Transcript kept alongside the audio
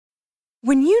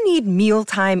When you need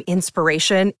mealtime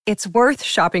inspiration, it's worth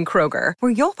shopping Kroger,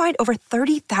 where you'll find over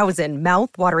 30,000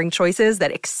 mouth-watering choices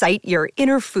that excite your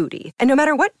inner foodie. And no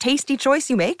matter what tasty choice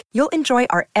you make, you'll enjoy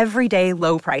our everyday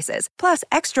low prices, plus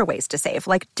extra ways to save,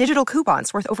 like digital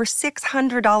coupons worth over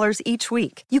 $600 each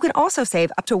week. You can also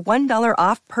save up to $1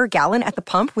 off per gallon at the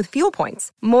pump with fuel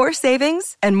points. More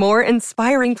savings and more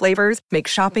inspiring flavors make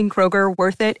shopping Kroger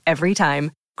worth it every time.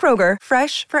 Kroger,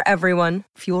 fresh for everyone.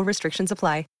 Fuel restrictions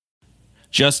apply.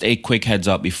 Just a quick heads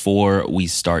up before we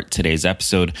start today's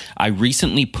episode. I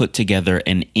recently put together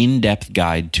an in-depth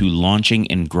guide to launching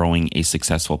and growing a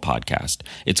successful podcast.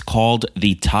 It's called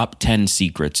The Top 10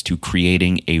 Secrets to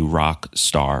Creating a Rock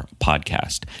Star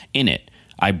Podcast. In it,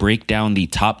 I break down the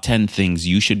top 10 things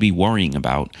you should be worrying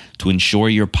about to ensure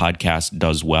your podcast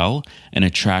does well and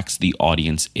attracts the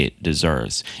audience it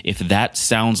deserves. If that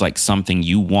sounds like something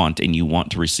you want and you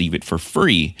want to receive it for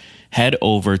free, head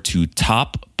over to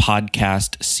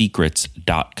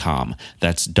toppodcastsecrets.com.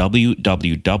 That's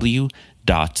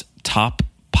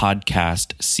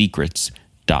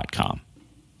www.toppodcastsecrets.com.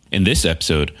 In this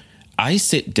episode, I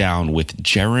sit down with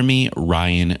Jeremy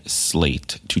Ryan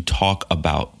Slate to talk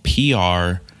about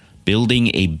PR,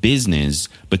 building a business,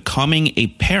 becoming a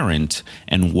parent,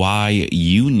 and why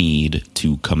you need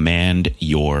to command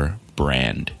your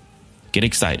brand. Get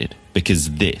excited,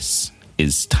 because this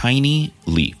is Tiny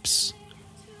Leaps,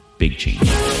 Big Change.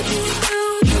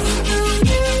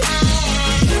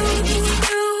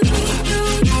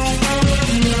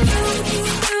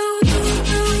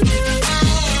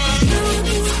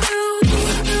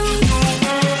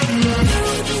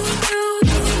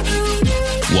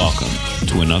 Welcome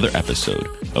to another episode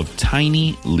of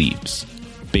Tiny Leaps,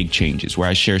 Big Changes, where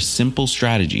I share simple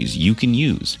strategies you can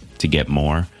use to get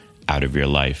more out of your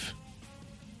life.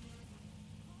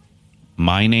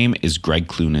 My name is Greg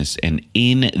Clunas, and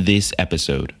in this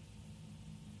episode,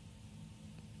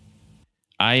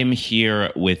 I am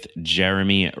here with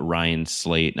Jeremy Ryan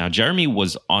Slate. Now, Jeremy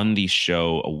was on the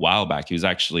show a while back. He was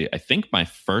actually, I think, my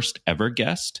first ever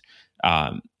guest.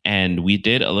 And we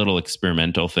did a little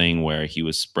experimental thing where he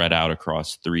was spread out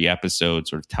across 3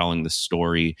 episodes, sort of telling the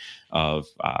story of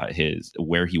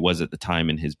where he was at the time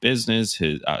in his business,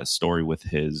 his story with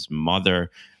his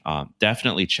mother.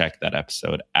 Definitely check that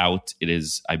episode out. It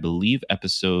is, I believe,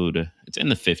 it's in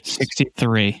the 50s.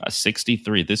 63.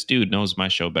 63. This dude knows my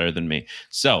show better than me.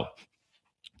 So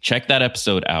check that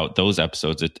episode out. Those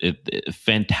episodes, it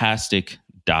fantastic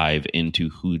dive into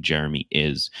who Jeremy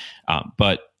is.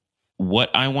 But what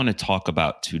I want to talk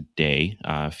about today,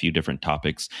 a few different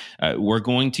topics. We're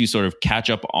going to sort of catch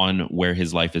up on where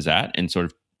his life is at and sort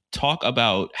of talk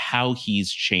about how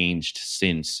he's changed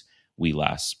since we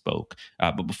last spoke.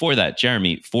 But before that,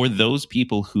 Jeremy, for those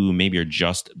people who maybe are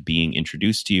just being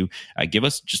introduced to you, give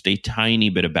us just a tiny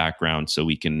bit of background so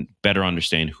we can better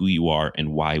understand who you are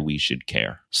and why we should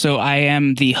care. So I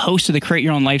am the host of the Create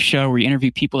Your Own Life show, where you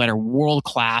interview people that are world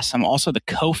class. I'm also the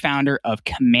co-founder of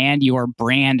Command Your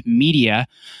Brand Media,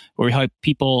 where we help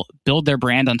people build their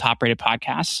brand on top-rated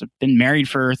podcasts. I've been married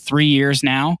for 3 years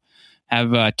now.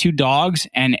 Have 2 dogs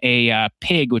and a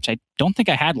pig, which I don't think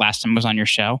I had last time I was on your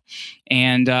show,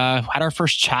 and had our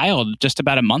first child just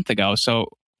about a month ago. So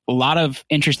a lot of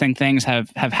interesting things have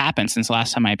happened since the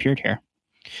last time I appeared here.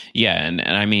 Yeah, and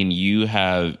I mean,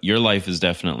 your life has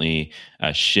definitely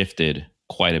shifted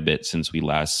quite a bit since we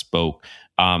last spoke.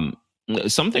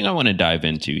 Something I want to dive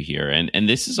into here, and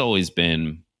this has always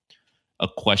been a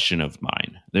question of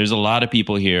mine. There's a lot of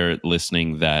people here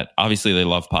listening that obviously they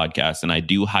love podcasts, and I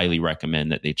do highly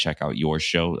recommend that they check out your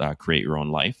show, Create Your Own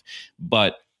Life.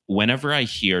 But whenever I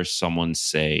hear someone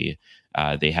say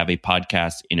they have a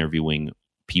podcast interviewing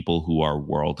people who are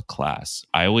world class,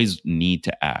 I always need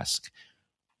to ask,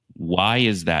 why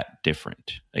is that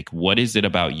different? Like, what is it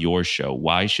about your show?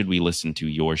 Why should we listen to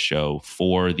your show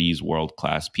for these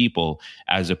world-class people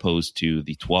as opposed to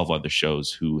the 12 other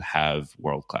shows who have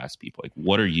world-class people? Like,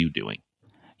 what are you doing?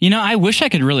 You know, I wish I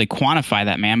could really quantify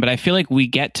that, man, but I feel like we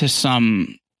get to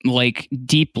some like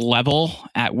deep level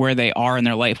at where they are in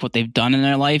their life, what they've done in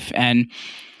their life. And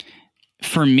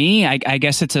for me, I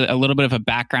guess it's a little bit of a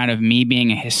background of me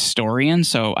being a historian.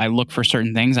 So I look for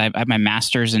certain things. I have my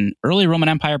master's in early Roman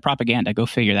Empire propaganda. Go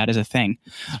figure, that is a thing.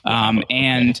 Wow,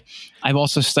 and I've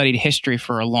also studied history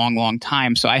for a long, long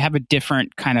time. So I have a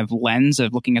different kind of lens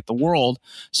of looking at the world.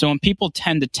 So when people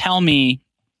tend to tell me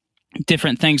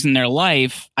different things in their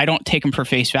life, I don't take them for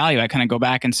face value. I kind of go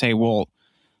back and say, well,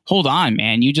 hold on,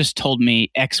 man, you just told me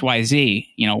XYZ.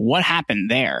 You know, what happened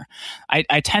there?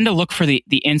 I tend to look for the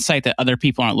insight that other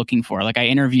people aren't looking for. Like I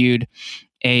interviewed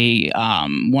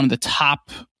one of the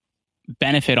top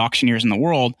benefit auctioneers in the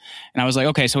world. And I was like,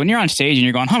 okay, so when you're on stage and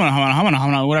you're going,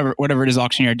 whatever it is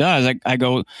auctioneer does, I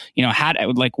go,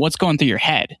 what's going through your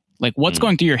head? Like, what's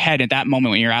going through your head at that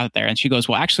moment when you're out there? And she goes,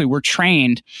 well, actually, we're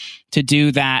trained to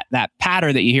do that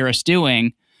patter that you hear us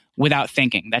doing without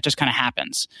thinking. That just kind of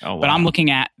happens. Oh, wow. But I'm looking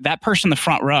at that person in the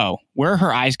front row. Where are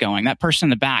her eyes going? That person in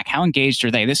the back, how engaged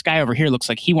are they? This guy over here looks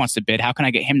like he wants to bid. How can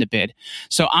I get him to bid?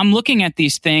 So I'm looking at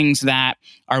these things that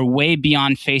are way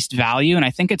beyond face value. And I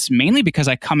think it's mainly because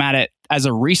I come at it as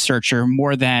a researcher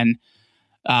more than,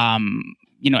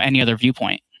 any other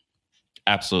viewpoint.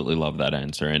 Absolutely love that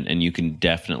answer. And you can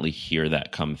definitely hear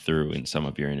that come through in some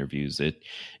of your interviews.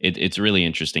 It's really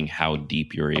interesting how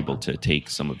deep you're able to take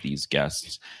some of these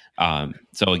guests.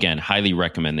 So again, highly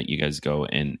recommend that you guys go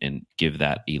and give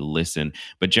that a listen.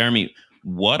 But Jeremy,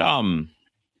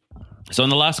 so in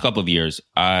the last couple of years,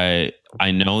 I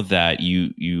know that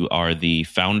you are the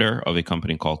founder of a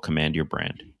company called Command Your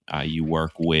Brand. You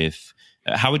work with,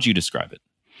 how would you describe it?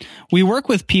 We work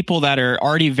with people that are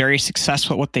already very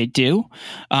successful at what they do,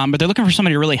 but they're looking for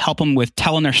somebody to really help them with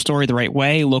telling their story the right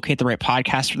way, locate the right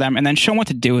podcast for them, and then show them what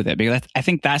to do with it. Because I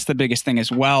think that's the biggest thing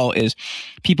as well is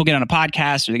people get on a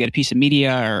podcast or they get a piece of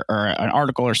media or an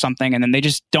article or something, and then they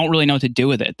just don't really know what to do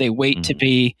with it. They wait to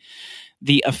be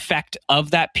the effect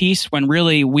of that piece when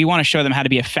really we want to show them how to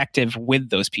be effective with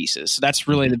those pieces. So that's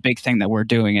really the big thing that we're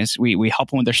doing is we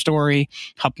help them with their story,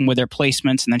 help them with their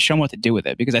placements, and then show them what to do with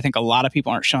it. Because I think a lot of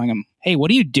people aren't showing them, hey, what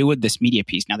do you do with this media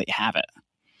piece now that you have it?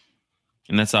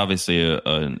 And that's obviously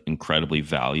an incredibly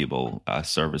valuable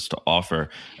service to offer.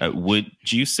 Would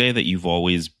you say that you've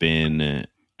always been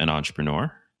an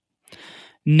entrepreneur?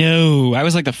 No, I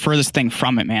was like the furthest thing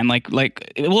from it, man.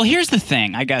 Well, here's the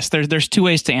thing. I guess there's two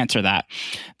ways to answer that.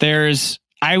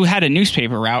 I had a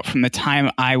newspaper route from the time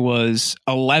I was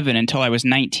 11 until I was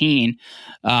 19,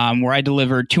 where I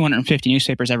delivered 250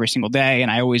 newspapers every single day. And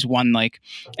I always won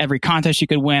every contest you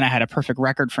could win. I had a perfect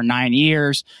record for 9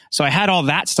 years. So I had all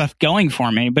that stuff going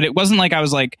for me, but it wasn't like I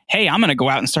was like, hey, I'm going to go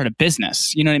out and start a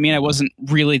business. You know what I mean? It wasn't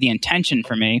really the intention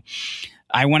for me.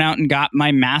 I went out and got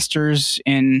my master's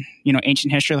in,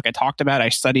 ancient history, like I talked about. I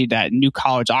studied at New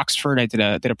College, Oxford. I did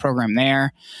a program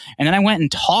there, and then I went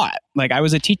and taught. I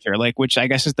was a teacher, which I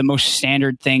guess is the most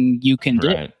standard thing you can do.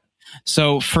 Right.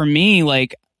 So for me,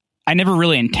 I never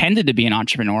really intended to be an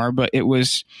entrepreneur, but it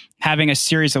was having a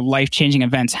series of life-changing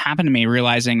events happen to me,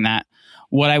 realizing that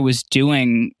what I was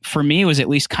doing for me was at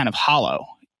least kind of hollow.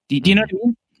 Do you know what I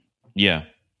mean?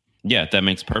 Yeah, that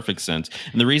makes perfect sense.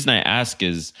 And the reason I ask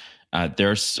is,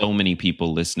 there are so many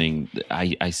people listening.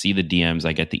 I see the DMs,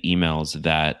 I get the emails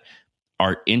that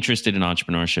are interested in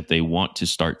entrepreneurship. They want to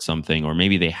start something, or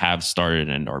maybe they have started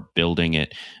and are building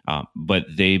it, but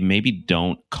they maybe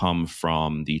don't come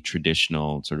from the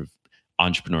traditional sort of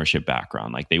entrepreneurship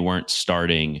background. They weren't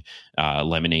starting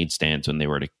lemonade stands when they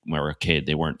were a kid.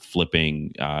 They weren't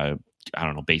flipping,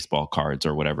 baseball cards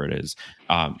or whatever it is.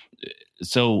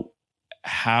 So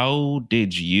how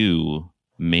did you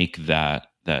make that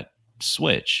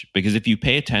switch? Because if you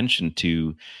pay attention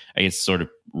to, I guess, sort of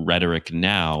rhetoric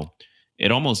now,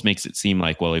 it almost makes it seem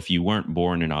like, well, if you weren't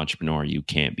born an entrepreneur, you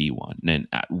can't be one. And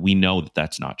we know that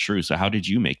that's not true. So how did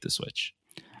you make the switch?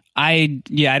 I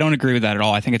don't agree with that at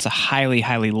all. I think it's a highly,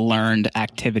 highly learned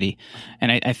activity.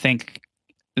 And I think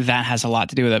that has a lot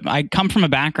to do with it. I come from a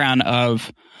background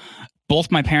of both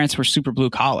my parents were super blue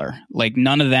collar.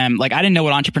 None of them, I didn't know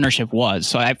what entrepreneurship was.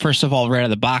 So I, first of all, right out of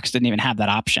the box, didn't even have that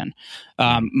option.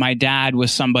 My dad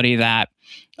was somebody that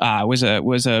was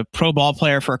a pro ball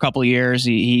player for a couple of years.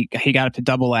 He got up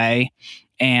to AA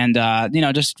and,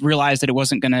 just realized that it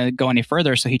wasn't going to go any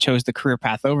further. So he chose the career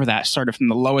path over that, started from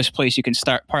the lowest place you can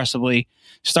possibly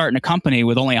start in a company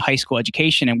with only a high school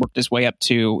education and worked his way up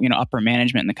to, upper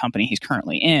management in the company he's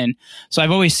currently in. So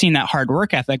I've always seen that hard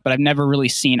work ethic, but I've never really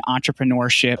seen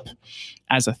entrepreneurship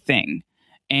as a thing.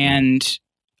 And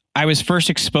I was first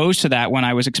exposed to that when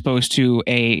I was exposed to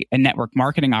a network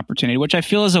marketing opportunity, which I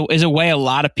feel is a way a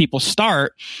lot of people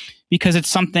start, because it's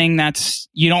something that's,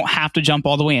 you don't have to jump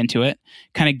all the way into it,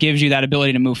 kind of gives you that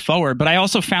ability to move forward. But I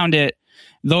also found it,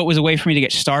 though it was a way for me to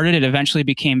get started, it eventually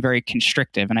became very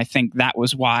constrictive. And I think that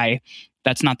was why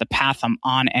that's not the path I'm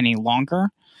on any longer.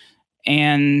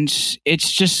 And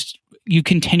it's just, you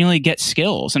continually get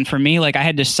skills. And for me, I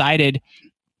had decided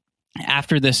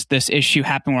after this issue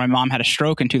happened where my mom had a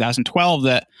stroke in 2012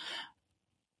 that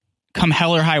come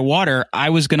hell or high water, I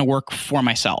was going to work for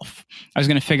myself. I was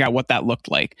going to figure out what that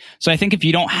looked like. So I think if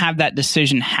you don't have that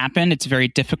decision happen, it's very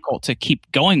difficult to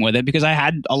keep going with it, because I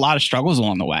had a lot of struggles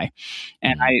along the way.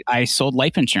 And I sold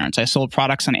life insurance. I sold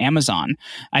products on Amazon.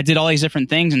 I did all these different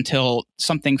things until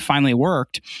something finally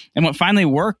worked. And what finally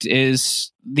worked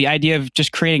is the idea of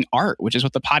just creating art, which is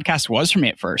what the podcast was for me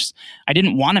at first. I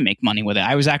didn't want to make money with it.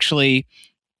 I was actually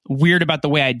weird about the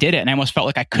way I did it, and I almost felt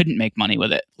like I couldn't make money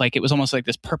with it. Like, it was almost like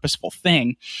this purposeful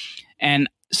thing. And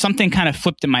something kind of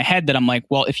flipped in my head that I'm like,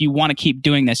 well, if you want to keep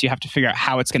doing this, you have to figure out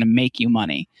how it's going to make you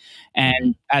money.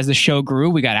 And as the show grew,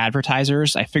 we got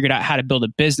advertisers. I figured out how to build a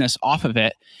business off of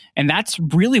it. And that's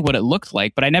really what it looked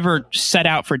like. But I never set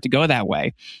out for it to go that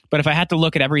way. But if I had to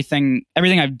look at everything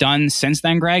I've done since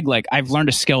then, Greg, like, I've learned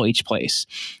a skill each place.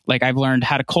 Like, I've learned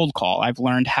how to cold call. I've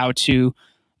learned how to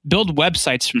build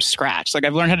websites from scratch. Like,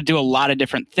 I've learned how to do a lot of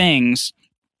different things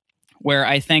where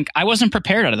I think I wasn't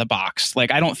prepared out of the box.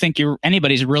 Like, I don't think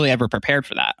anybody's really ever prepared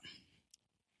for that.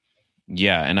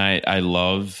 Yeah. And I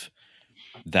love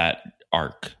that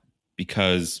arc,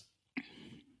 because,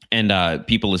 and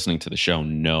people listening to the show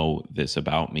know this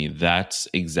about me. That's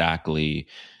exactly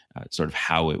sort of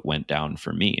how it went down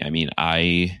for me. I mean,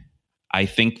 I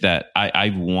think that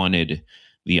I've wanted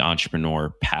the entrepreneur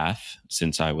path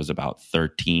since I was about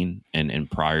 13.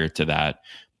 And prior to that,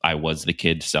 I was the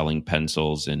kid selling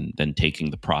pencils and then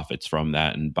taking the profits from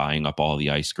that and buying up all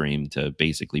the ice cream to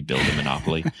basically build a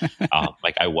monopoly.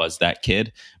 Like, I was that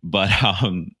kid. But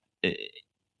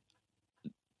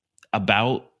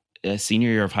about a senior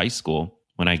year of high school,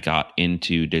 when I got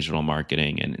into digital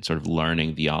marketing and sort of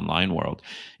learning the online world,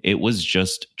 it was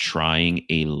just trying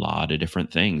a lot of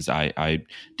different things. I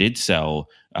did sell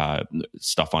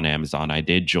stuff on Amazon. I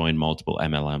did join multiple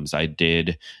MLMs. I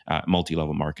did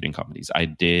multi-level marketing companies. I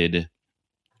did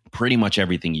pretty much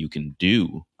everything you can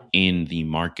do in the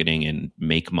marketing and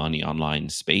make money online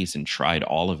space, and tried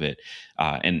all of it.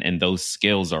 And those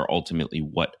skills are ultimately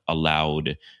what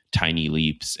allowed Tiny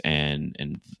Leaps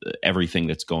and everything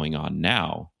that's going on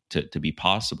now to be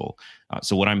possible.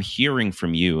 So what I'm hearing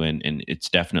from you, and it's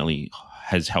definitely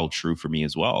has held true for me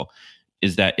as well,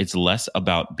 is that it's less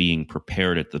about being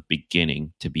prepared at the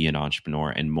beginning to be an entrepreneur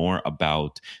and more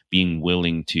about being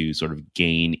willing to sort of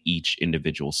gain each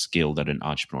individual skill that an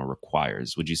entrepreneur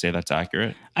requires. Would you say that's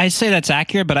accurate? I'd say that's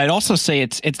accurate, but I'd also say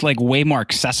it's like way more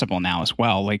accessible now as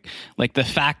well. Like the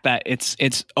fact that it's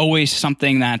always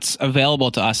something that's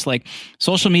available to us. Like,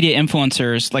 social media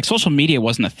influencers, like, social media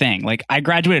wasn't a thing. Like, I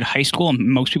graduated high school and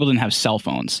most people didn't have cell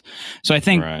phones. So I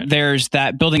think there's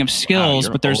that building of skills,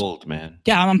 wow, but there's old, man.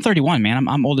 Yeah, I'm 31, man.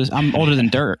 I'm older than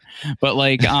dirt. But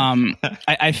like,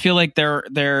 I feel like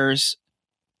there's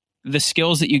the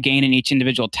skills that you gain in each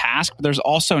individual task, but there's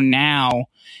also now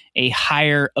a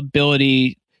higher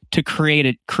ability to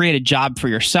create a job for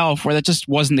yourself, where that just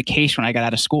wasn't the case when I got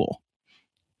out of school.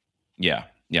 Yeah.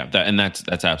 Yeah,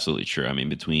 that's absolutely true. I mean,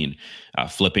 between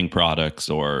flipping products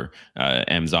or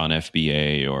Amazon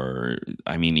FBA, or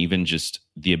I mean, even just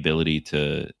the ability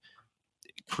to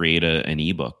create an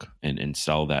ebook and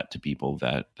sell that to people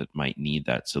that might need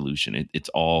that solution. It's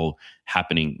all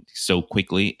happening so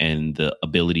quickly, and the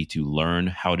ability to learn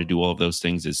how to do all of those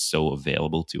things is so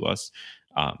available to us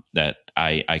that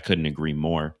I couldn't agree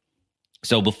more.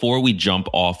 So before we jump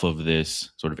off of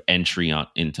this sort of entry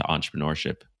into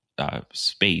entrepreneurship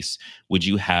space, would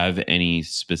you have any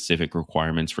specific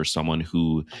requirements for someone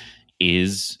who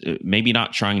is maybe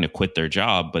not trying to quit their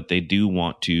job, but they do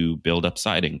want to build up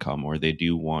side income, or they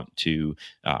do want to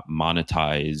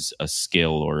monetize a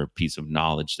skill or a piece of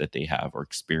knowledge that they have, or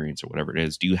experience, or whatever it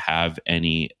is? Do you have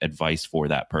any advice for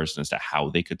that person as to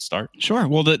how they could start? Sure.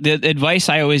 Well, the advice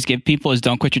I always give people is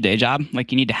don't quit your day job.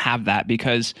 Like, you need to have that,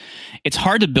 because it's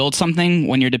hard to build something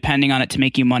when you're depending on it to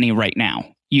make you money right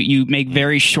now. You make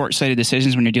very short-sighted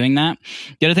decisions when you're doing that.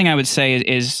 The other thing I would say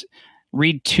is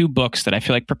read 2 books that I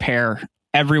feel like prepare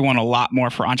everyone a lot more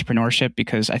for entrepreneurship,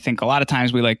 because I think a lot of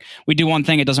times we do one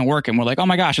thing, it doesn't work, and we're like, oh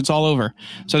my gosh, it's all over.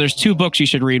 So there's 2 books you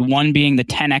should read. One being the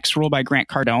 10X Rule by Grant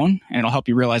Cardone, and it'll help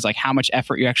you realize like how much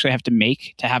effort you actually have to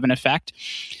make to have an effect.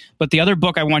 But the other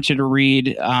book I want you to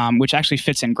read, which actually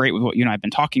fits in great with what you and I have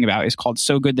been talking about, is called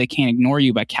So Good They Can't Ignore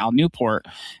You by Cal Newport.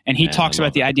 And he talks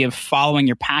about the idea of following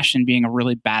your passion being a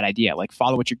really bad idea. Like,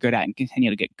 follow what you're good at and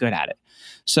continue to get good at it.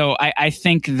 So I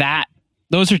think that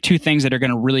those are 2 things that are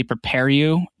going to really prepare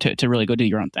you to really go do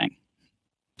your own thing.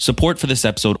 Support for this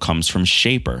episode comes from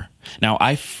Shaper. Now,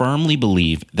 I firmly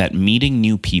believe that meeting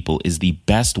new people is the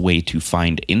best way to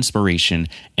find inspiration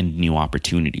and new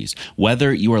opportunities.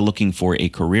 Whether you are looking for a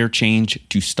career change,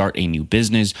 to start a new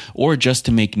business, or just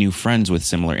to make new friends with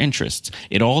similar interests,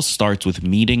 it all starts with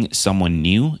meeting someone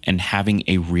new and having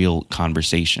a real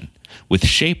conversation. With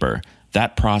Shaper,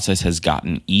 that process has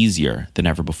gotten easier than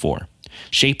ever before.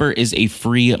 Shaper is a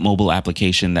free mobile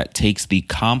application that takes the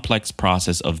complex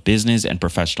process of business and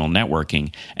professional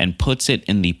networking and puts it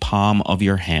in the palm of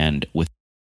your hand with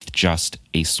just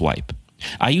a swipe.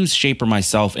 I use Shaper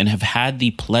myself and have had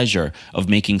the pleasure of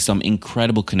making some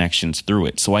incredible connections through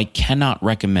it, so I cannot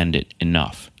recommend it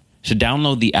enough. To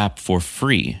download the app for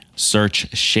free,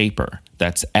 search Shaper.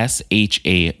 That's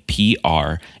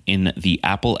SHAPR in the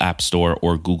Apple App Store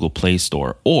or Google Play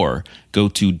Store, or go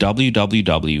to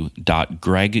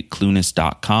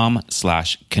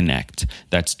www.gregclunis.com/connect.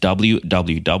 That's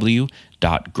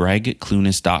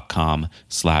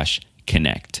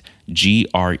www.gregclunis.com/connect.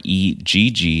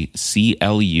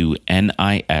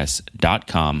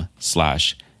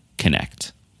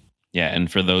 GREGGCLUNIS.com/connect. Yeah,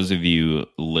 and for those of you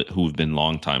who've been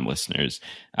longtime listeners,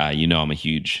 you know I'm a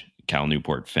huge Cal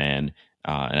Newport fan.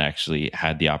 And actually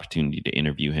had the opportunity to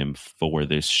interview him for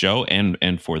this show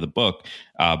and for the book.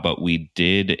 But we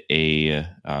did a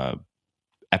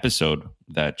episode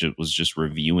that was just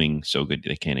reviewing So Good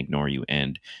They Can't Ignore You.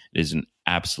 And it is an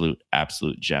absolute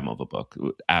gem of a book.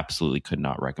 Absolutely could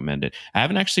not recommend it. I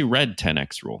haven't actually read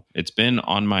 10X Rule. It's been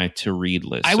on my to read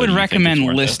list. I would recommend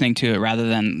listening to it rather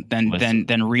than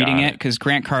reading it, because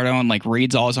Grant Cardone like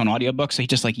reads all his own audiobooks, so he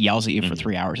just like yells at you for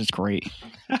 3 hours. It's great.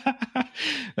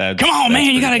 Come on,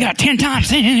 man, you got 10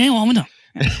 times.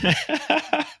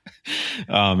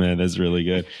 Oh man, that's really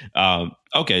good.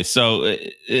 Okay, so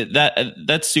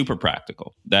that's super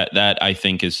practical. That I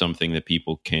think is something that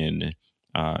people can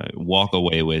walk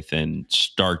away with and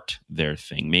start their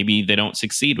thing. Maybe they don't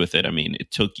succeed with it. I mean,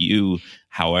 it took you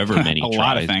however many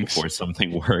tries before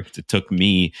something worked. It took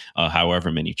me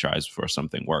however many tries before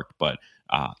something worked. But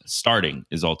starting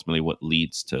is ultimately what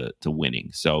leads to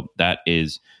winning. So that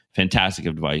is fantastic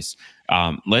advice.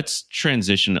 Let's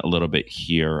transition a little bit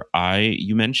here.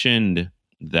 You mentioned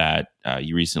that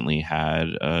you recently had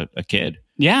a kid.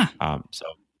 Yeah. So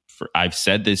I've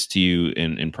said this to you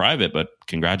in private, but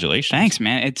congratulations. Thanks,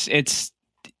 man.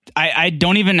 I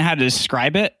don't even know how to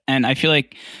describe it. And I feel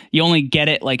like you only get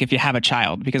it like if you have a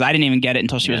child, because I didn't even get it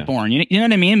until she was born. You know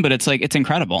what I mean? But it's like, it's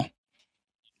incredible.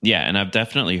 Yeah. And I've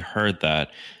definitely heard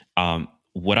that.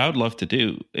 What I would love to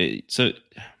do, so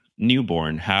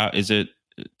newborn, how is it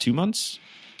 2 months?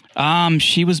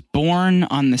 She was born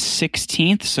on the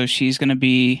 16th. So she's going to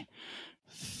be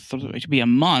a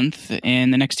month in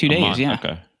the next 2 days.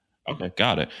 Yeah. Okay,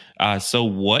 got it. So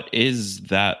what is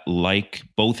that like,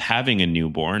 both having a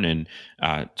newborn and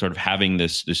sort of having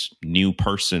this new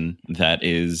person that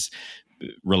is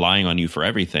relying on you for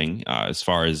everything, as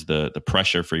far as the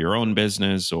pressure for your own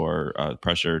business, or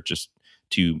pressure just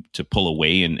to pull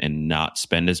away and not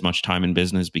spend as much time in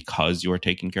business because you are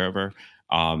taking care of her?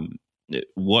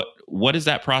 What has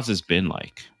that process been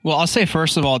like? Well, I'll say,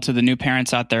 first of all, to the new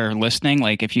parents out there listening,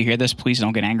 like, if you hear this, please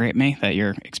don't get angry at me that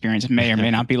your experience may or may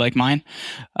not be like mine.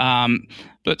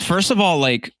 But first of all,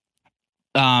 like,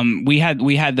 we had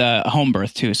the home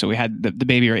birth too. So we had the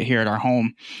baby right here at our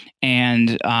home,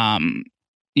 and,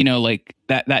 like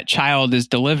that child is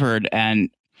delivered, and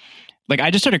like,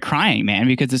 I just started crying, man,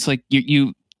 because it's like,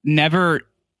 you never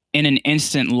in an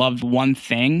instant loved one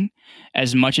thing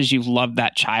as much as you loved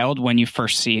that child when you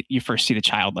first see the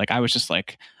child. Like, I was just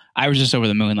over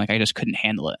the moon. Like, I just couldn't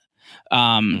handle it.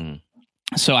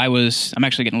 So I'm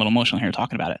actually getting a little emotional here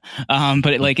talking about it.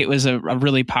 But it was a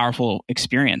really powerful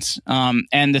experience.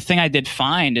 And the thing I did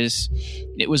find is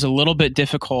it was a little bit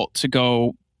difficult to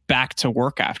go back to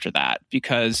work after that,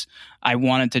 because I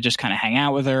wanted to just kind of hang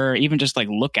out with her, even just like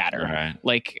look at her. Right.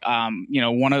 Like,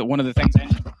 one of the things I'm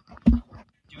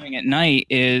doing at night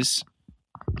is,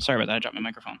 sorry about that, I dropped my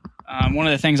microphone. One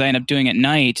of the things I end up doing at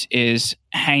night is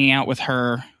hanging out with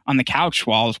her on the couch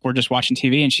while we're just watching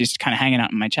TV, and she's kind of hanging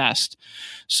out in my chest.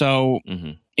 So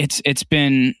it's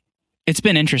been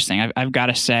interesting, I've got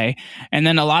to say. And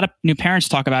then a lot of new parents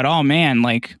talk about, oh man,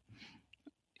 like,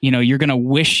 you're going to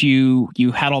wish you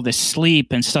had all this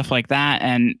sleep and stuff like that.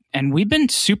 And we've been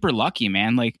super lucky,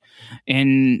 man. Like,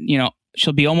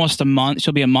 she'll be a month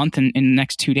in the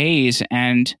next 2 days.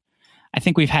 And I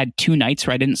think we've had 2 nights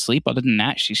where I didn't sleep. Other than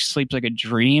that, she sleeps like a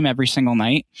dream every single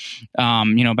night.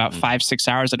 About 5-6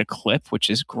 hours at a clip,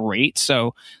 which is great.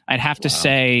 So I'd have to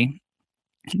say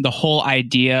the whole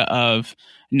idea of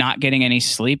not getting any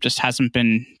sleep just hasn't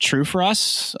been true for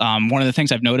us. One of the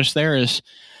things I've noticed there is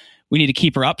we need to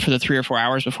keep her up for the 3 or 4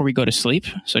 hours before we go to sleep.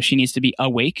 So she needs to be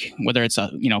awake, whether it's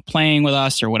playing with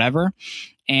us or whatever.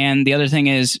 And the other thing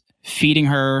is feeding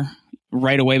her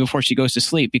right away before she goes to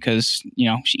sleep, because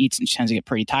she eats and she tends to get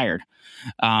pretty tired.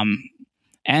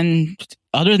 And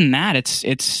other than that,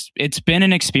 it's been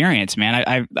an experience,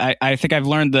 man. I think I've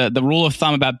learned the rule of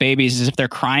thumb about babies is if they're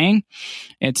crying,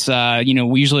 it's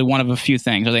usually one of a few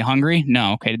things. Are they hungry?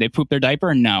 No. Okay. Did they poop their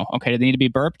diaper? No. Okay. Did they need to be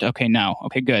burped? Okay. No.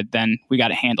 Okay. Good. Then we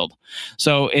got it handled.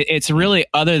 So it's really,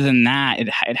 other than that,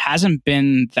 it hasn't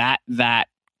been that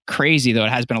crazy, though.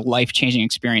 It has been a life-changing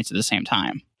experience at the same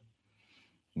time.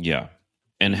 Yeah.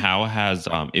 And how has,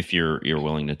 if you're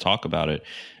willing to talk about it,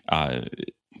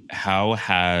 how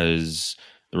has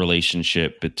the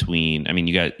relationship between,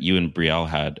 you and Brielle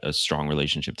had a strong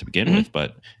relationship to begin with,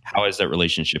 but how has that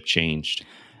relationship changed?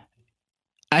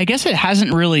 I guess it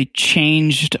hasn't really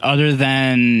changed, other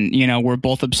than, we're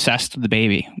both obsessed with the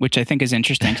baby, which I think is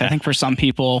interesting. I think for some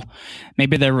people,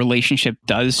 maybe their relationship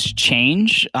does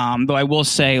change. Though I will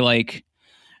say,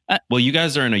 well, you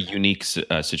guys are in a unique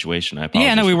situation. I apologize.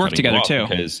 Yeah, no, we work together too.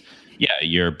 Because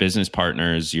you're business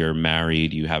partners, you're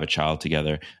married, you have a child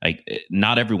together.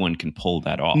 Not everyone can pull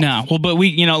that off. No, well, but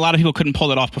we, a lot of people couldn't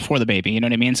pull it off before the baby. You know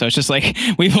what I mean? So it's just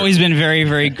we've always been very,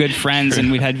 very good friends,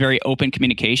 and we've had very open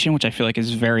communication, which I feel like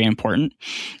is very important.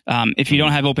 If you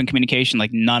don't have open communication,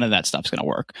 none of that stuff's going to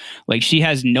work. She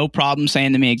has no problem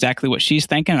saying to me exactly what she's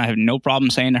thinking. I have no problem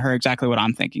saying to her exactly what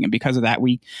I'm thinking. And because of that,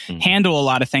 we handle a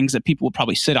lot of things that people will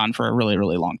probably sit on for a really,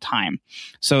 really long time.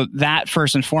 So that,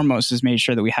 first and foremost, has made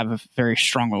sure that we have a very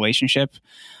strong relationship.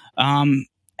 And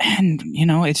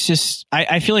it's just,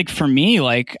 I feel like for me,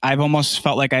 I've almost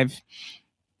felt like I've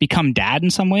become dad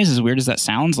in some ways, as weird as that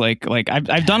sounds.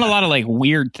 I've done a lot of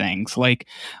weird things.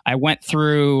 I went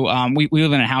through, we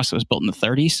live in a house that was built in the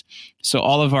 30s. So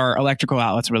all of our electrical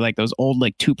outlets were those old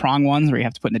 2-prong ones where you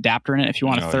have to put an adapter in it if you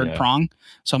want a third prong.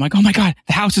 So I'm oh my God,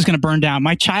 the house is going to burn down.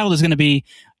 My child is going to be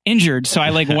injured. So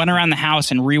I went around the house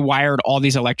and rewired all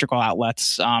these electrical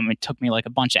outlets. It took me a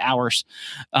bunch of hours.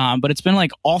 But it's been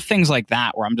all things like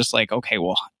that where I'm just okay,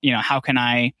 well, how can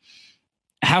I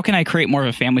create more of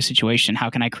a family situation?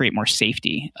 How can I create more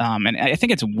safety? And I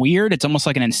think it's weird. It's almost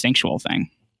like an instinctual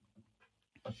thing.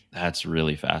 That's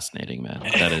really fascinating, man.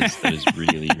 That is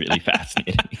really, really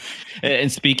fascinating.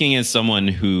 And speaking as someone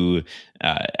who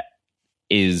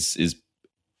is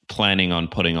planning on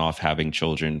putting off having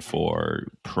children for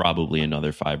probably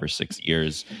another 5 or 6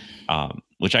 years,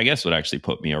 which I guess would actually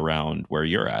put me around where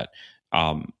you're at.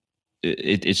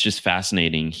 It's just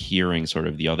fascinating hearing sort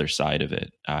of the other side of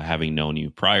it, having known you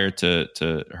prior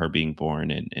to her being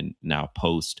born and now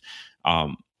post.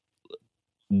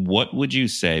 What would you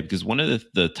say? Because one of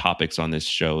the topics on this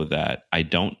show that I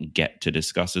don't get to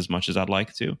discuss as much as I'd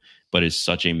like to, but is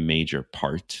such a major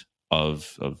part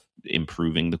of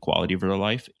improving the quality of your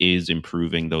life, is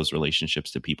improving those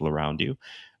relationships to people around you.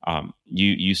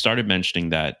 You started mentioning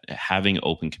that having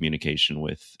open communication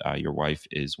with your wife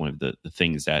is one of the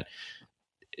things that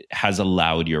has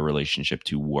allowed your relationship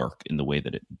to work in the way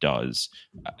that it does.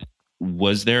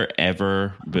 Was there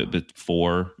ever,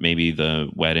 before maybe the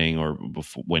wedding or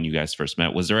before, when you guys first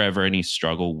met, was there ever any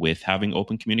struggle with having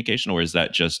open communication, or is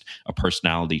that just a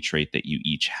personality trait that you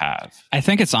each have? I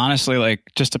think it's honestly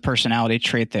just a personality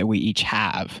trait that we each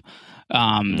have,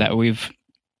 that we've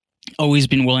always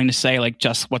been willing to say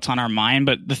just what's on our mind.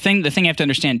 But the thing you have to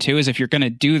understand too is if you're going to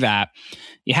do that,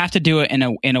 you have to do it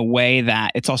in a way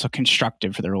that it's also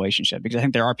constructive for the relationship. Because I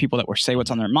think there are people that will say what's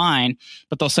on their mind,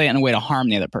 but they'll say it in a way to harm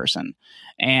the other person.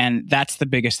 And that's the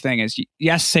biggest thing is,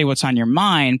 yes, say what's on your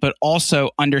mind, but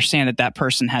also understand that that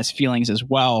person has feelings as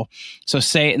well. So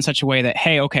say it in such a way that,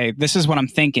 hey, okay, this is what I'm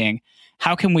thinking.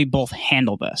 How can we both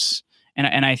handle this?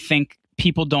 And I think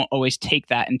people don't always take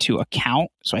that into account.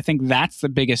 So I think that's the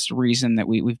biggest reason that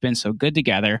we've been so good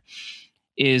together,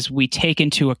 is we take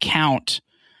into account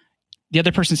the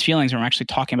other person's feelings when we're actually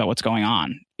talking about what's going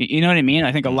on. You know what I mean?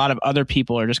 I think a lot of other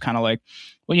people are just kind of well,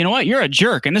 you know what? You're a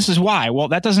jerk and this is why. Well,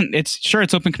 that doesn't,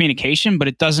 it's open communication, but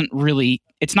it doesn't really,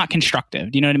 it's not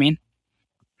constructive. Do you know what I mean?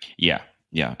 Yeah,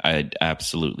 I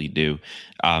absolutely do.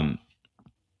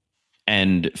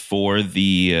 And for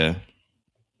the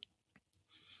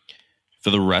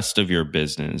rest of your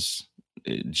business,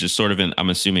 just sort of I'm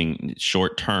assuming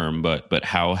short term, but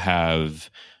how have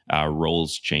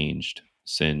roles changed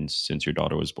since your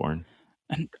daughter was born?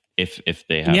 If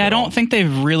they have, I don't think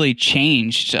they've really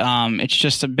changed. It's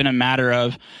just been a matter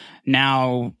of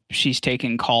now she's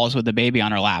taking calls with the baby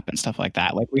on her lap and stuff like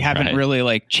that. We haven't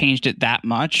really changed it that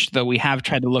much, though we have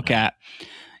tried to look at,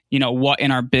 what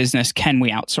in our business can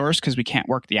we outsource because we can't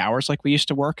work the hours like we used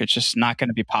to work. It's just not going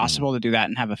to be possible to do that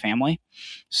and have a family.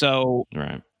 So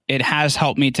it has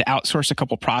helped me to outsource a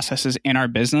couple processes in our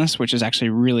business, which has actually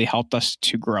really helped us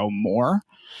to grow more.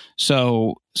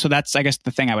 So that's, I guess,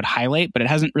 the thing I would highlight, but it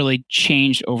hasn't really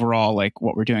changed overall, like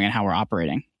what we're doing and how we're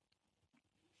operating.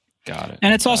 Got it.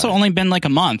 And it's also only been like a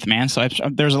month, man. So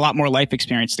there's a lot more life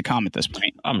experience to come at this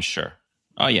point. I'm sure.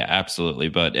 Oh yeah, absolutely.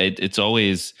 But it's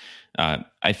always,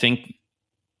 I think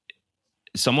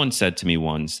someone said to me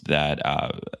once that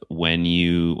when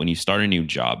you start a new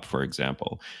job, for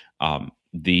example,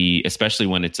 especially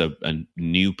when it's a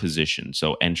new position,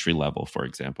 so entry level, for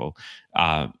example,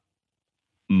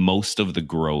 most of the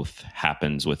growth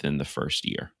happens within the first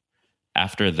year.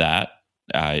 After that,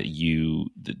 you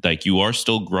are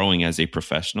still growing as a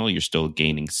professional. You're still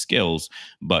gaining skills,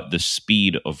 but the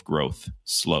speed of growth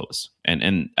slows.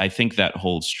 And I think that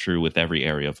holds true with every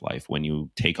area of life. When you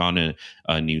take on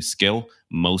a new skill,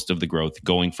 most of the growth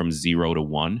going from 0 to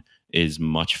 1 is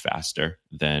much faster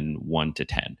than 1 to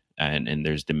 10. And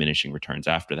there's diminishing returns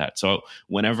after that. So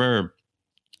whenever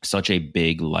such a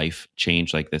big life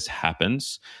change like this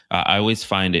happens, I always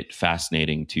find it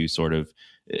fascinating to sort of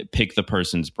pick the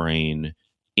person's brain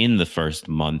in the first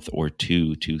month or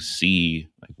two to see,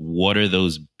 like, what are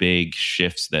those big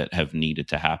shifts that have needed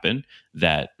to happen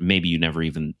that maybe you never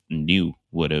even knew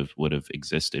would have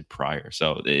existed prior.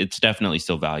 So it's definitely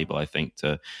still valuable, I think,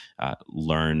 to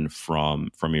learn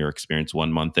from your experience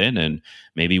 1 month in, and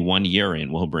maybe 1 year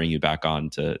in. We'll bring you back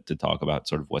on to talk about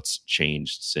sort of what's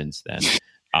changed since then.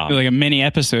 Like a mini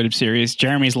episode of series,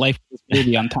 Jeremy's life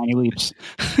baby on Tiny Leaps.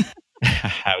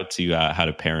 how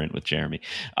to parent with Jeremy.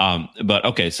 But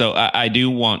okay, so I do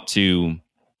want to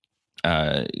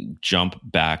jump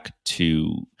back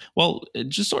to, well,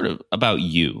 just sort of about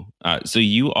you. So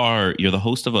you're the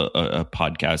host of a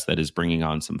podcast that is bringing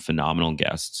on some phenomenal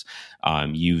guests.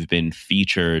 You've been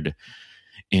featured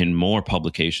in more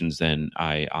publications than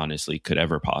I honestly could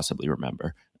ever possibly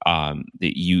remember.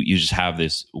 That you just have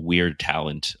this weird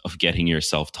talent of getting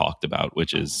yourself talked about,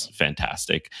 which is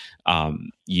fantastic.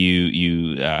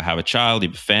 You have a child, you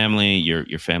have a family,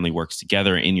 your family works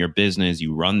together in your business.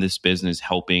 You run this business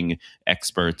helping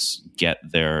experts get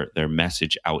their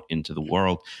message out into the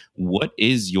world. What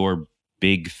is your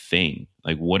big thing?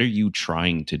 Like, what are you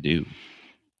trying to do?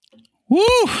 Woo!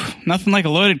 Nothing like a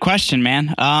loaded question,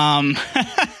 man.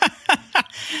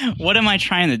 What am I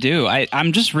trying to do?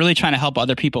 I'm just really trying to help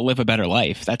other people live a better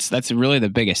life. That's really the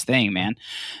biggest thing, man.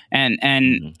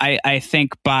 And I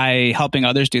think by helping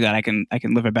others do that, I can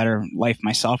live a better life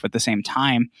myself at the same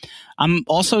time. I'm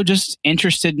also just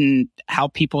interested in how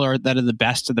people that are the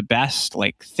best of the best,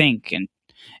 like, think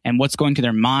and what's going through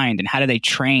their mind, and how do they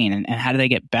train, and how do they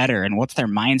get better, and what's their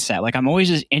mindset. Like, I'm always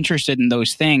just interested in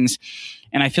those things.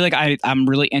 And I feel like I'm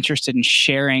really interested in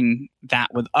sharing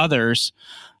that with others.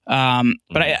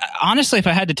 But honestly, if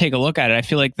I had to take a look at it, I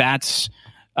feel like that's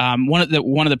one of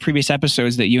the previous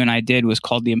episodes that you and I did was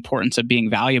called "The Importance of Being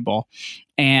Valuable,"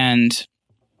 and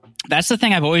that's the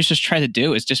thing I've always just tried to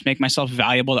do, is just make myself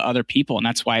valuable to other people. And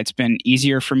that's why it's been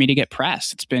easier for me to get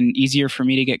press. It's been easier for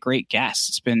me to get great guests.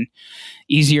 It's been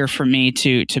easier for me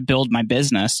to build my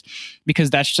business,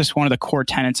 because that's just one of the core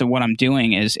tenets of what I'm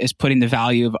doing is putting the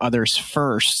value of others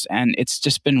first. And it's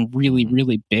just been really,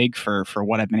 really big for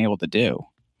what I've been able to do.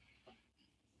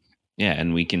 Yeah,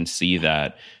 and we can see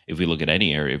that if we look at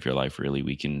any area of your life, really,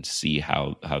 we can see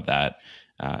how that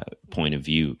point of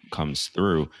view comes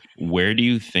through. Where do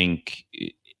you think,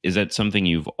 is that something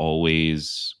you've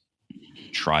always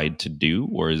tried to do,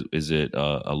 or is it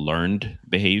a learned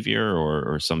behavior,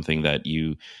 or something that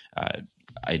you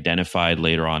identified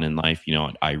later on in life? You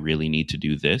know, I really need to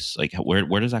do this. Like,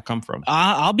 where does that come from?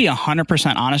 I'll be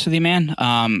 100% honest with you, man.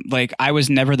 Like, I was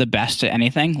never the best at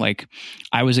anything. Like,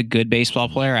 I was a good baseball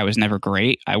player. I was never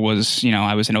great. I was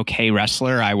an okay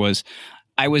wrestler. I was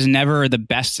never the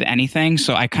best at anything.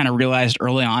 So I kind of realized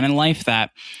early on in life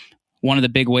that one of the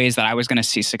big ways that I was going to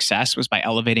see success was by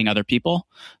elevating other people.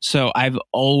 So I've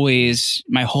always,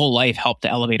 my whole life, helped to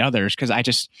elevate others, because I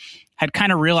just had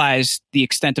kind of realized the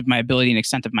extent of my ability and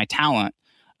extent of my talent.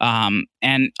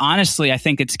 And honestly, I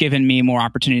think it's given me more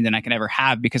opportunity than I can ever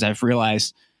have, because I've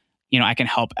realized, I can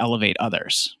help elevate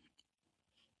others.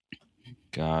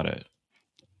 Got it.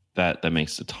 That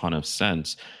makes a ton of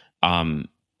sense. And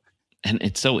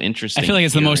it's so interesting. I feel like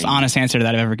it's the most honest answer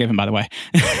that I've ever given, by the way.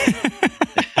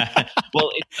 Well,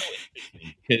 it's so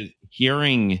interesting because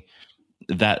hearing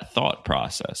that thought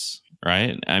process,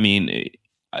 right? I mean,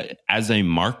 as a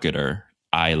marketer,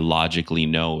 I logically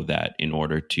know that in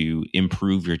order to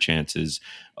improve your chances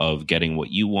of getting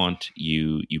what you want,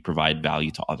 you provide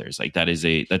value to others. Like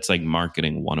that's like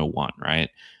marketing 101, right?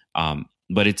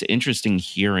 But it's interesting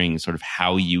hearing sort of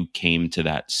how you came to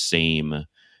that same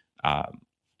uh,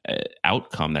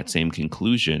 outcome, that same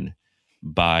conclusion,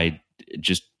 by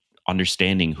just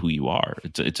understanding who you are.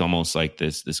 It's almost like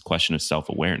this question of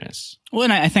self-awareness. Well,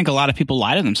 and I think a lot of people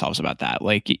lie to themselves about that.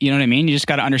 Like, you know what I mean? You just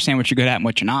got to understand what you're good at and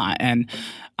what you're not. And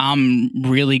I'm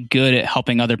really good at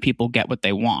helping other people get what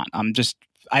they want.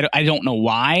 I don't know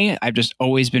why. I've just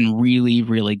always been really,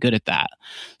 really good at that.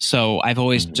 So I've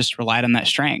always just relied on that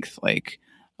strength. Like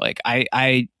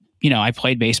I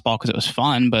played baseball because it was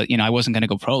fun, but I wasn't going to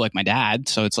go pro like my dad.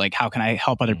 So it's like, how can I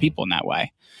help other people in that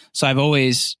way? So I've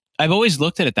always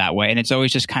looked at it that way, and it's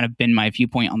always just kind of been my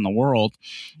viewpoint on the world.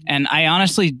 And I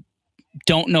honestly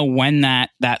don't know when that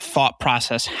thought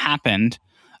process happened,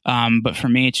 but for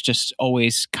me, it's just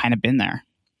always kind of been there.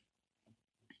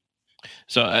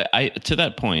 So I to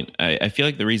that point, I feel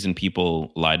like the reason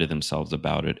people lie to themselves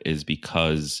about it is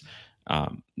because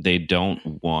they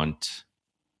don't want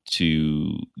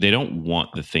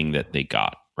the thing that they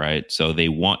got, right? So they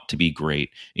want to be great.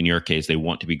 In your case, they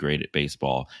want to be great at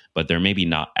baseball, but they're maybe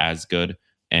not as good.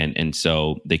 And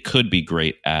so they could be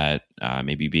great at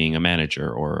maybe being a manager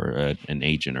or an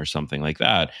agent or something like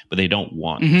that, but they don't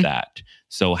want that.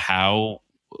 So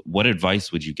what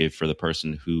advice would you give for the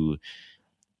person who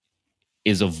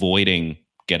is avoiding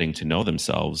getting to know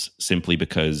themselves simply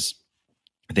because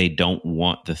they don't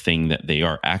want the thing that they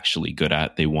are actually good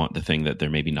at? They want the thing that they're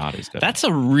maybe not as good at. That's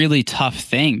a really tough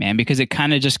thing, man, because it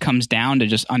kind of just comes down to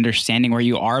just understanding where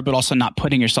you are, but also not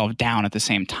putting yourself down at the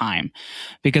same time.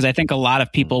 Because I think a lot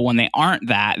of people, when they aren't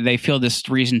that, they feel this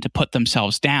reason to put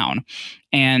themselves down.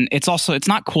 And it's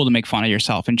not cool to make fun of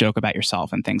yourself and joke about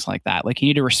yourself and things like that. Like, you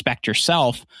need to respect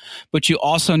yourself, but you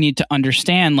also need to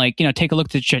understand, like, take a look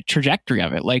at the trajectory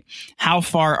of it. Like, how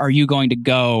far are you going to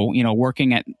go,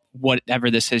 working at whatever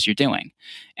this is you're doing?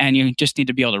 And you just need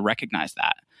to be able to recognize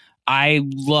that. I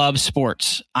love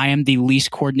sports. I am the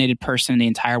least coordinated person in the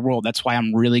entire world. That's why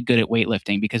I'm really good at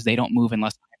weightlifting, because they don't move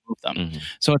unless I move them.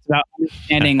 So it's about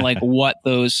understanding like what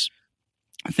those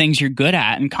things you're good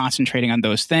at and concentrating on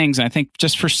those things. And I think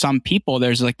just for some people,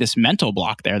 there's like this mental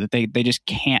block there that they just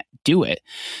can't do it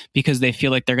because they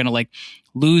feel like they're going to like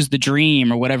lose the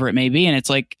dream or whatever it may be. And it's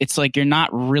like you're not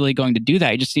really going to do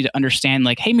that. You just need to understand,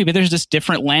 like, hey, maybe there's this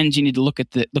different lens you need to look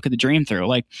at the dream through.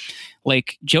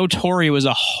 Like Joe Torre was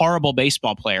a horrible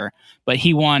baseball player, but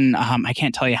he won, I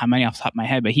can't tell you how many off the top of my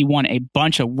head, but he won a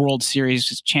bunch of World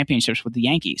Series championships with the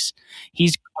Yankees.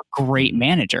 He's a great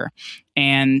manager.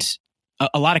 And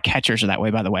a lot of catchers are that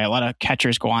way, by the way. A lot of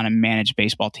catchers go on and manage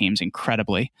baseball teams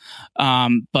incredibly.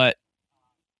 But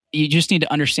you just need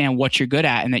to understand what you're good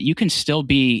at and that you can still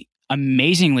be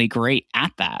amazingly great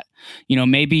at that.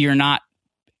 Maybe you're not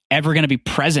ever going to be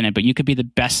president, but you could be the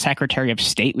best Secretary of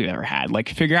State we've ever had. Like,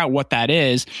 figure out what that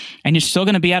is, and you're still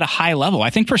going to be at a high level. I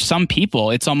think for some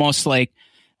people, it's almost like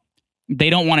they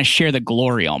don't want to share the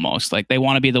glory, almost like they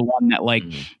want to be the one that like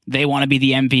they want to be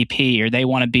the MVP or they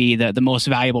want to be the most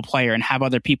valuable player and have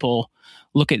other people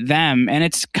look at them. And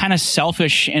it's kind of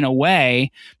selfish in a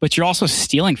way, but you're also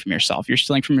stealing from yourself. You're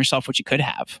stealing from yourself what you could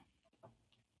have.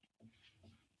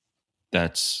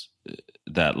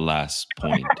 That last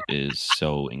point is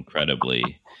so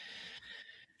incredibly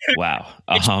wow.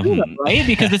 It's true, right?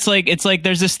 Because it's like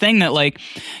there's this thing that like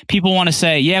people want to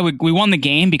say, yeah, we won the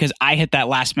game because I hit that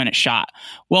last minute shot.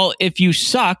 Well, if you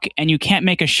suck and you can't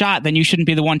make a shot, then you shouldn't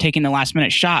be the one taking the last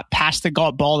minute shot. Pass the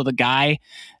ball to the guy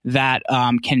that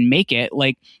can make it.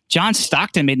 Like, John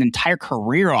Stockton made an entire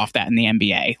career off that in the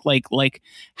NBA. Like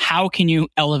how can you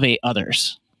elevate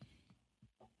others?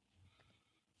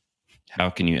 How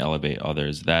can you elevate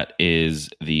others? That is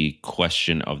the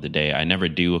question of the day. I never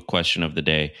do a question of the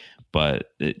day,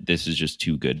 but this is just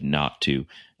too good not to.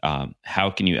 How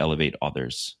can you elevate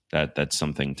others? That's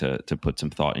something to put some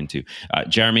thought into.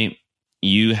 Jeremy,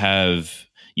 you've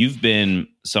been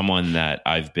someone that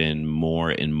I've been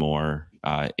more and more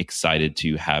excited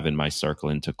to have in my circle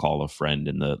and to call a friend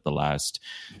in the last,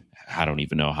 I don't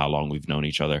even know how long we've known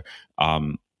each other.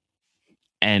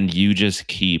 And you just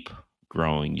keep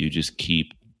growing. You just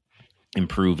keep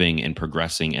improving and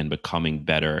progressing and becoming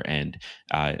better and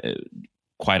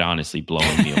quite honestly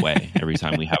blowing me away. Every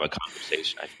time we have a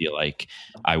conversation, I feel like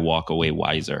I walk away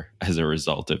wiser as a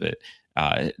result of it.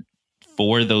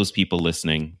 For those people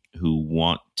listening who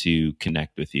want to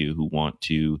connect with you, who want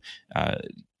to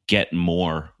get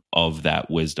more of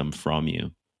that wisdom from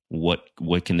you,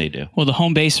 what can they do? Well, the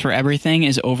home base for everything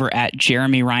is over at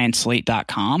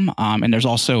jeremyryanslate.com. And there's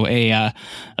also a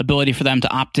ability for them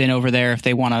to opt in over there if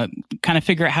they want to kind of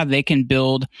figure out how they can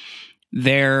build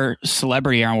their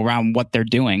celebrity around what they're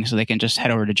doing. So they can just head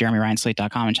over to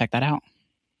jeremyryanslate.com and check that out.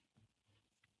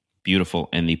 Beautiful.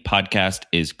 And the podcast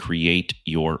is Create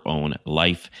Your Own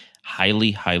Life.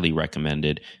 Highly, highly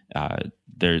recommended. You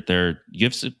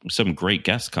have some great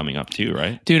guests coming up too,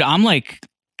 right? Dude, I'm like,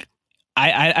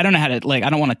 I don't know how to, like,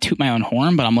 I don't want to toot my own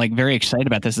horn, but I'm like very excited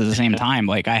about this at the same time.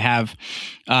 Like I have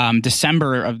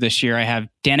December of this year, I have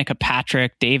Danica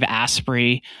Patrick, Dave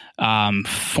Asprey,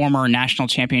 former national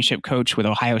championship coach with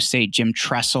Ohio State, Jim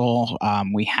Tressel.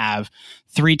 We have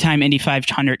 3-time Indy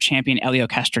 500 champion Helio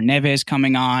Castroneves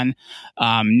coming on.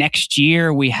 Next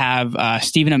year, we have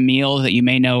Stephen Amell, that you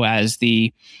may know as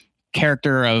the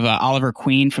character of Oliver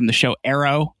Queen from the show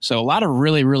Arrow. So a lot of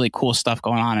really, really cool stuff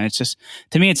going on. And it's just,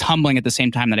 to me, it's humbling at the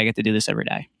same time that I get to do this every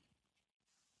day.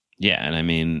 Yeah. And I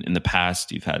mean, in the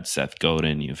past, you've had Seth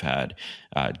Godin, you've had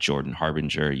Jordan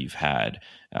Harbinger, you've had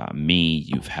me,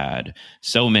 you've had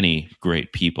so many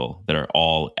great people that are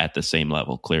all at the same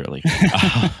level, clearly.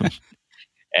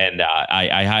 And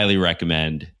I highly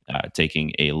recommend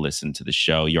taking a listen to the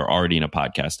show. You're already in a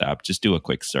podcast app. Just do a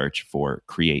quick search for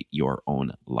Create Your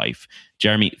Own Life.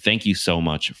 Jeremy, thank you so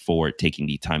much for taking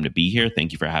the time to be here.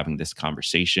 Thank you for having this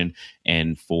conversation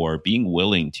and for being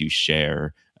willing to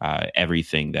share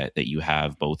everything that you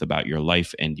have, both about your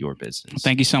life and your business. Well,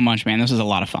 thank you so much, man. This was a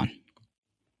lot of fun.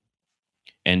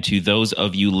 And to those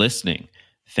of you listening,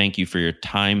 thank you for your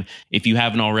time. If you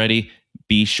haven't already,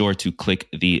 be sure to click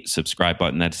the subscribe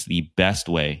button. That's the best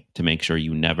way to make sure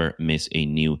you never miss a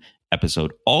new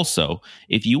episode. Also,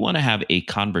 if you want to have a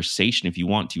conversation, if you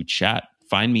want to chat,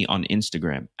 find me on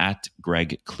Instagram at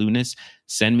Greg Clunis.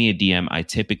 Send me a DM. I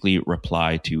typically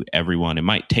reply to everyone. It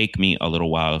might take me a little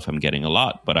while if I'm getting a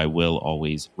lot, but I will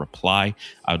always reply.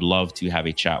 I'd love to have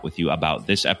a chat with you about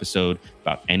this episode,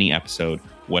 about any episode,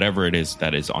 whatever it is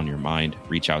that is on your mind.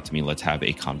 Reach out to me. Let's have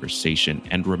a conversation.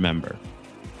 And remember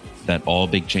that all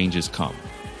big changes come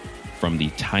from the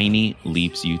tiny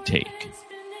leaps you take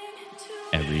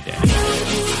every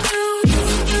day.